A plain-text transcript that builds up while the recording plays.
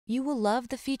You will love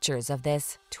the features of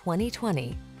this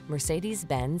 2020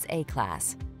 Mercedes-Benz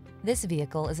A-Class. This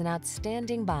vehicle is an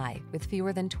outstanding buy with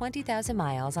fewer than 20,000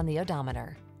 miles on the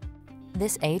odometer.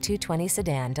 This A220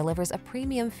 sedan delivers a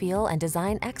premium feel and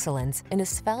design excellence in a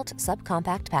svelte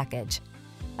subcompact package.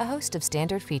 A host of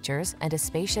standard features and a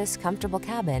spacious, comfortable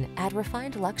cabin add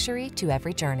refined luxury to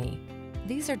every journey.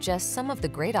 These are just some of the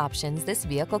great options this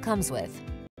vehicle comes with: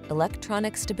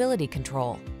 electronic stability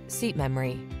control, seat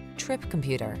memory, trip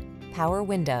computer, power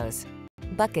windows,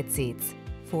 bucket seats,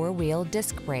 four-wheel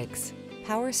disc brakes,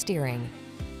 power steering.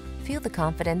 Feel the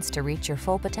confidence to reach your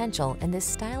full potential in this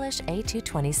stylish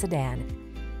A220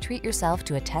 sedan. Treat yourself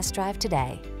to a test drive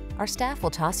today. Our staff will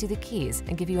toss you the keys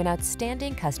and give you an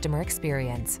outstanding customer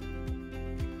experience.